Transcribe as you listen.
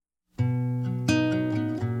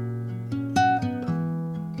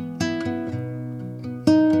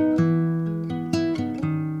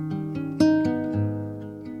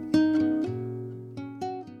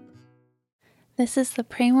This is the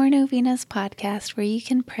Pray More Novenas podcast where you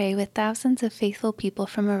can pray with thousands of faithful people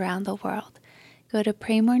from around the world. Go to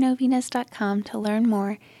praymorenovenas.com to learn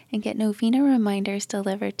more and get novena reminders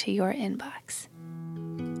delivered to your inbox.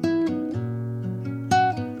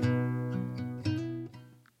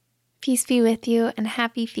 Peace be with you and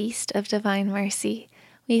happy feast of Divine Mercy.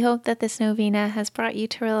 We hope that this novena has brought you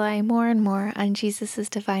to rely more and more on Jesus'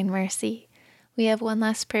 divine mercy. We have one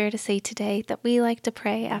last prayer to say today that we like to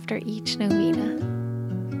pray after each novena.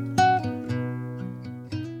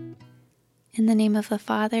 In the name of the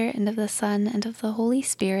Father, and of the Son, and of the Holy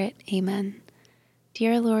Spirit, Amen.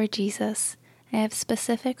 Dear Lord Jesus, I have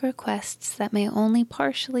specific requests that may only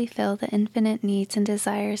partially fill the infinite needs and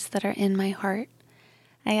desires that are in my heart.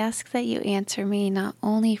 I ask that you answer me not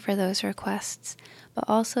only for those requests, but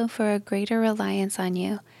also for a greater reliance on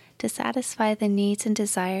you to satisfy the needs and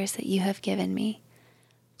desires that you have given me.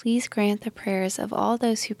 Please grant the prayers of all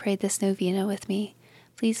those who prayed this novena with me.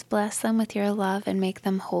 Please bless them with your love and make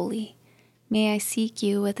them holy. May I seek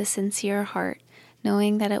you with a sincere heart,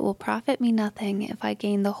 knowing that it will profit me nothing if I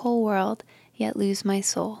gain the whole world, yet lose my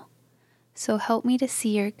soul. So help me to see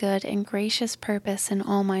your good and gracious purpose in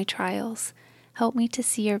all my trials. Help me to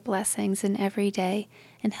see your blessings in every day,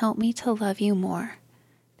 and help me to love you more.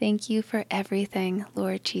 Thank you for everything,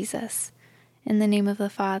 Lord Jesus. In the name of the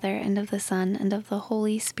Father, and of the Son, and of the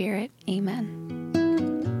Holy Spirit, Amen.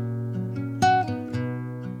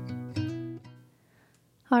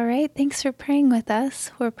 All right, thanks for praying with us.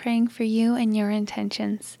 We're praying for you and your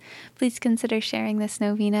intentions. Please consider sharing this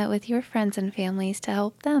novena with your friends and families to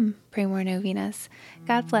help them pray more novenas.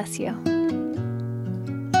 God bless you.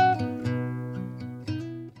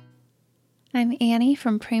 I'm Annie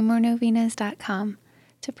from praymorenovenas.com.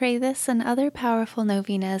 To pray this and other powerful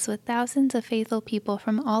novenas with thousands of faithful people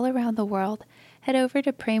from all around the world, head over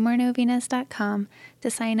to praymorenovenas.com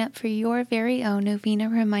to sign up for your very own novena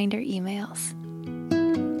reminder emails.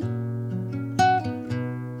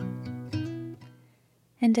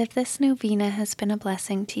 And if this novena has been a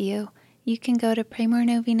blessing to you, you can go to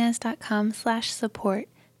praymorenovenas.com/support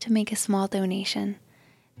to make a small donation.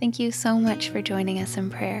 Thank you so much for joining us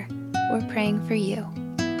in prayer. We're praying for you.